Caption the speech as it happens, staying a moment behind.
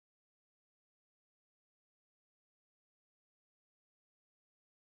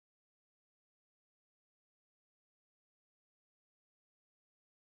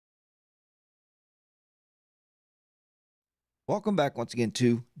Welcome back once again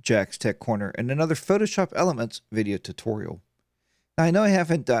to Jack's Tech Corner and another Photoshop Elements video tutorial. Now, I know I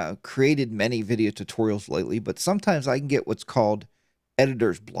haven't created many video tutorials lately, but sometimes I can get what's called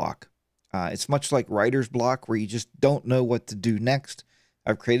editor's block. It's much like writer's block where you just don't know what to do next.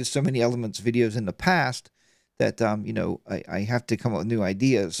 I've created so many Elements videos in the past that, I have to come up with new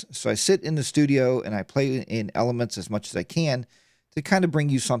ideas. So I sit in the studio and I play in Elements as much as I can to kind of bring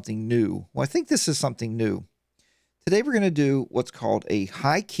you something new. Well, I think this is something new. Today we're going to do what's called a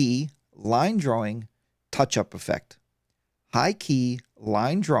HighKey line drawing touch-up effect. HighKey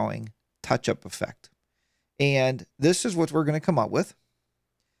line drawing touch-up effect. And this is what we're going to come up with.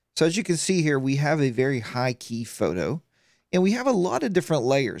 So as you can see here, we have a very high-key photo. And we have a lot of different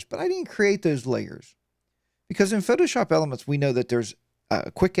layers, but I didn't create those layers. Because in Photoshop Elements, we know that there's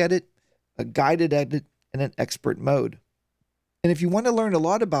a quick edit, a guided edit, and an expert mode. And if you want to learn a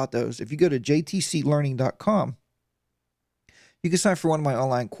lot about those, if you go to jtclearning.com, you can sign up for one of my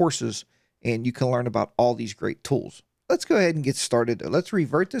online courses and you can learn about all these great tools. Let's go ahead and get started. Let's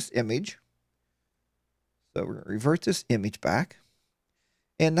revert this image. So we're going to revert this image back.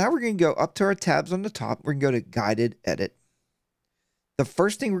 And now we're going to go up to our tabs on the top. We're going to go to Guided Edit. The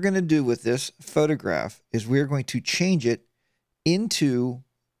first thing we're going to do with this photograph is we're going to change it into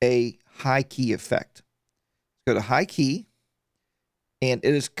a HighKey effect. Let's go to HighKey, and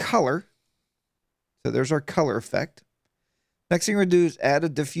it is color. So there's our color effect. Next thing we're going to do is add a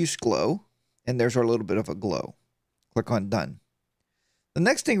diffuse glow, and there's our little bit of a glow. Click on Done. The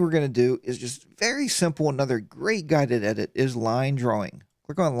next thing we're going to do is just very simple. Another great guided edit is line drawing.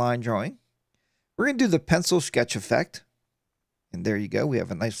 Click on line drawing. We're going to do the pencil sketch effect. And there you go. We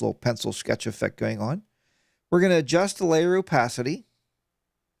have a nice little pencil sketch effect going on. We're going to adjust the layer opacity.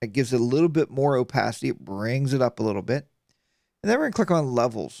 It gives it a little bit more opacity. It brings it up a little bit. And then we're going to click on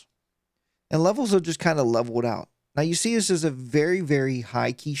levels. And levels will just kind of level it out. Now you see this is a very, very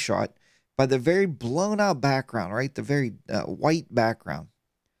high key shot by the very blown out background, right? The very white background.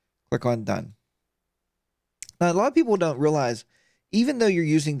 Click on Done. Now a lot of people don't realize, even though you're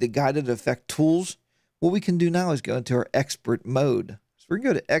using the guided effect tools, what we can do now is go into our expert mode. So we're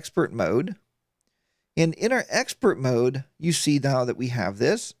going to go to expert mode. And in our expert mode, you see now that we have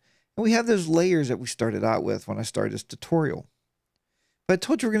this, and we have those layers that we started out with when I started this tutorial. But I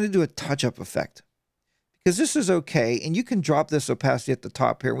told you we're going to do a touch-up effect, because this is okay, and you can drop this opacity at the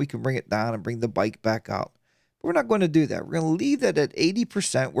top here. We can bring it down and bring the bike back out. But we're not going to do that. We're going to leave that at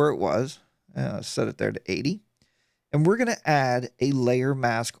 80% where it was. Set it there to 80. And we're going to add a layer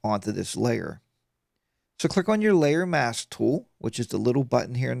mask onto this layer. So click on your layer mask tool, which is the little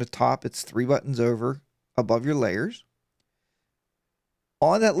button here in the top. It's 3 buttons over above your layers.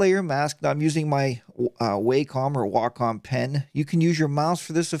 On that layer mask, now I'm using my Wacom or Wacom pen. You can use your mouse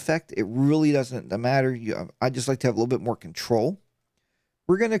for this effect. It really doesn't matter. I just like to have a little bit more control.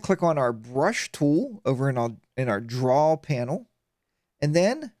 We're going to click on our brush tool over in our draw panel. And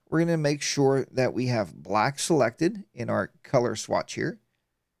then we're going to make sure that we have black selected in our color swatch here.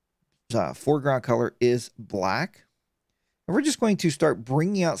 Foreground color is black. And we're just going to start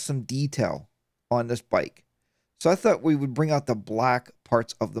bringing out some detail on this bike. So I thought we would bring out the black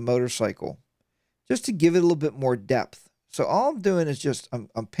parts of the motorcycle just to give it a little bit more depth. So all I'm doing is just,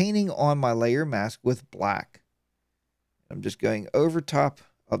 I'm painting on my layer mask with black. I'm just going over top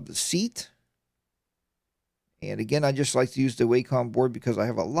of the seat. And again, I just like to use the Wacom board because I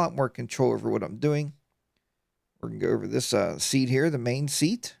have a lot more control over what I'm doing. We're going to go over this seat here, the main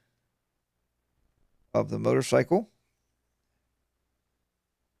seat of the motorcycle.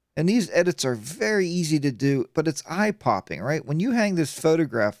 And these edits are very easy to do, but it's eye-popping, right? When you hang this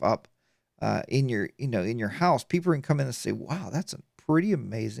photograph up in your house, people can come in and say, "Wow, that's a pretty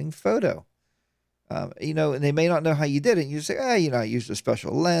amazing photo." And they may not know how you did it. You say, I used a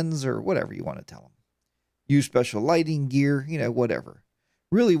special lens or whatever you want to tell them. Use special lighting gear, whatever.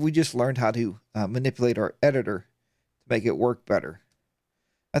 Really, we just learned how to manipulate our editor to make it work better.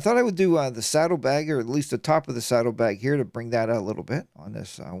 I thought I would do the saddlebag, or at least the top of the saddlebag here, to bring that out a little bit on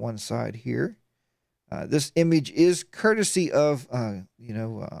this one side here. This image is courtesy of,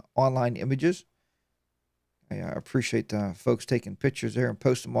 online images. I appreciate folks taking pictures there and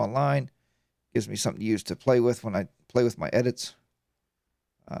post them online. Gives me something to use to play with when I play with my edits.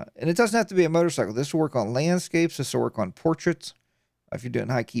 And it doesn't have to be a motorcycle. This will work on landscapes. This will work on portraits. If you're doing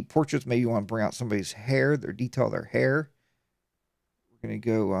high-key portraits, maybe you want to bring out somebody's hair, detail their hair. We're going to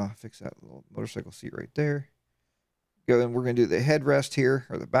go fix that little motorcycle seat right there. Go and we're going to do the headrest here,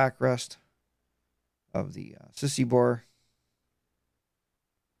 or the backrest of the sissy bar.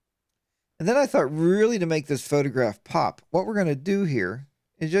 And then I thought, really, to make this photograph pop, what we're going to do here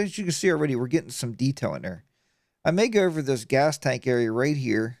is, as you can see already, we're getting some detail in there. I may go over this gas tank area right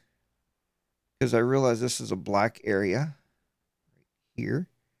here because I realize this is a black area here.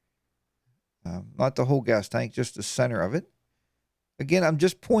 Not the whole gas tank, just the center of it. Again, I'm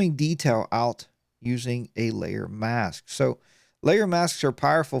just pulling detail out using a layer mask. So layer masks are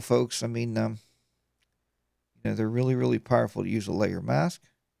powerful, folks. I mean, they're really, really powerful to use a layer mask.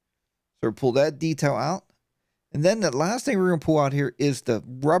 So we'll pull that detail out. And then the last thing we're going to pull out here is the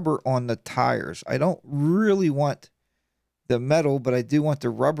rubber on the tires. I don't really want the metal, but I do want the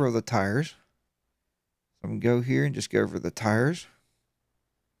rubber of the tires. So I'm going to go here and just go over the tires.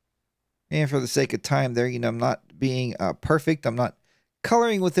 And for the sake of time there, I'm not being perfect. I'm not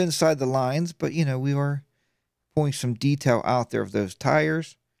coloring with inside the lines, but, we are pulling some detail out there of those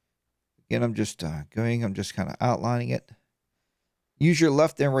tires. Again, I'm just I'm just kind of outlining it. Use your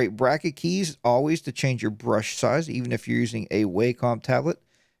left and right bracket keys always to change your brush size, even if you're using a Wacom tablet.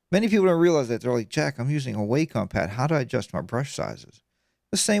 Many people don't realize that. They're like, Jack, I'm using a Wacom pad. How do I adjust my brush sizes?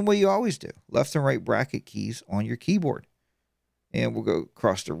 The same way you always do. Left and right bracket keys on your keyboard. And we'll go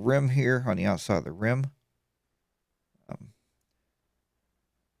across the rim here on the outside of the rim.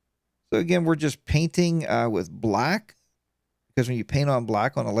 So again, we're just painting with black, because when you paint on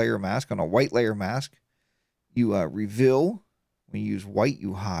black on a layer mask, on a white layer mask, you reveal. When you use white,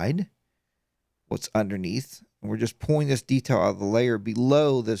 you hide what's underneath. And we're just pulling this detail out of the layer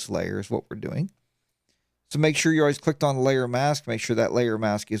below this layer is what we're doing. So make sure you always clicked on the layer mask. Make sure that layer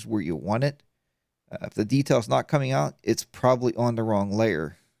mask is where you want it. If the detail is not coming out, it's probably on the wrong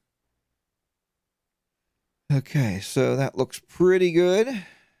layer. Okay, so that looks pretty good.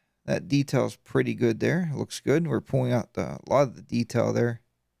 That detail's pretty good there. It looks good. We're pulling out a lot of the detail there.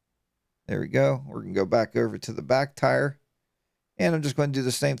 There we go. We're going to go back over to the back tire. And I'm just going to do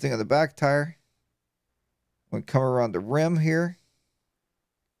the same thing on the back tire. I'm going to come around the rim here.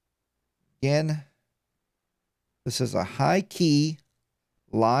 Again, this is a HighKey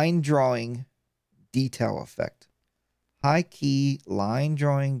line drawing detail effect. HighKey line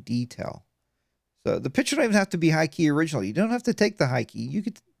drawing detail. So the picture don't even have to be HighKey original. You don't have to take the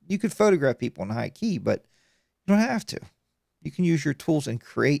HighKey. You could photograph people in HighKey, but you don't have to. You can use your tools and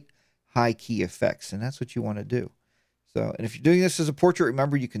create HighKey effects, and that's what you want to do. So, and if you're doing this as a portrait,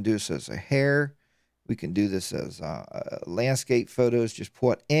 remember you can do this as a hair. We can do this as landscape photos. Just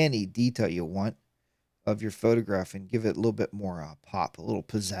pull out any detail you want of your photograph and give it a little bit more pop, a little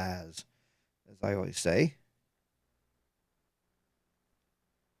pizzazz, as I always say.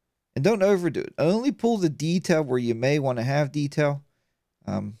 And don't overdo it. Only pull the detail where you may want to have detail.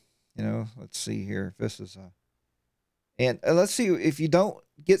 Let's see here. If this is and let's see if you don't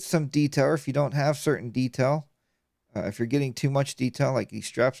get some detail, or if you don't have certain detail. If you're getting too much detail, like these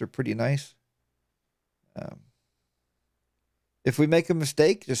straps are pretty nice. If we make a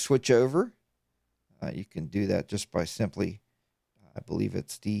mistake, just switch over. You can do that just by simply, I believe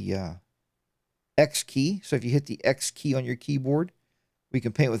it's the X key. So if you hit the X key on your keyboard, we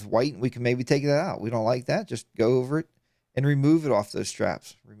can paint with white, and we can maybe take that out. We don't like that. Just go over it and remove it off those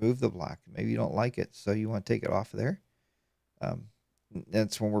straps. Remove the black. Maybe you don't like it, so you want to take it off of there.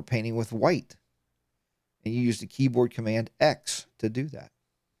 That's when we're painting with white. And you use the keyboard command X to do that.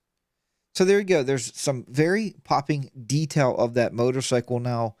 So there you go. There's some very popping detail of that motorcycle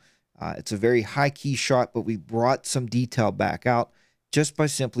now. It's a very high-key shot, but we brought some detail back out just by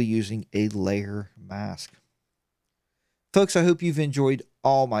simply using a layer mask. Folks, I hope you've enjoyed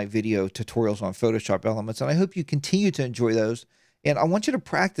all my video tutorials on Photoshop Elements, and I hope you continue to enjoy those. And I want you to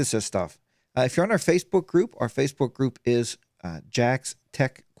practice this stuff. If you're on our Facebook group is Jack's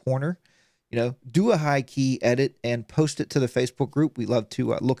Tech Corner. Do a HighKey edit and post it to the Facebook group. We love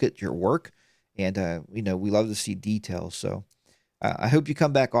to look at your work, and we love to see details. So I hope you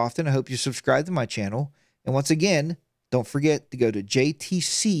come back often. I hope you subscribe to my channel. And once again, don't forget to go to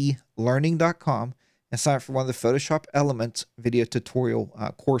jtclearning.com and sign up for one of the Photoshop Elements video tutorial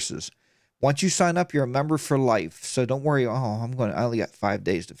courses. Once you sign up, you're a member for life. So don't worry, I only got 5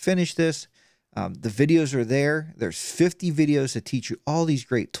 days to finish this. The videos are there. There's 50 videos that teach you all these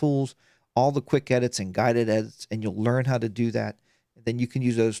great tools, all the quick edits and guided edits, and you'll learn how to do that. And then you can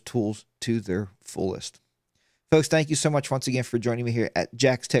use those tools to their fullest. Folks, thank you so much once again for joining me here at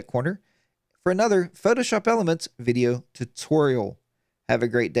Jack's Tech Corner for another Photoshop Elements video tutorial. Have a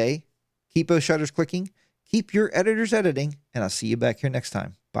great day. Keep those shutters clicking. Keep your editors editing, and I'll see you back here next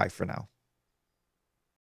time. Bye for now.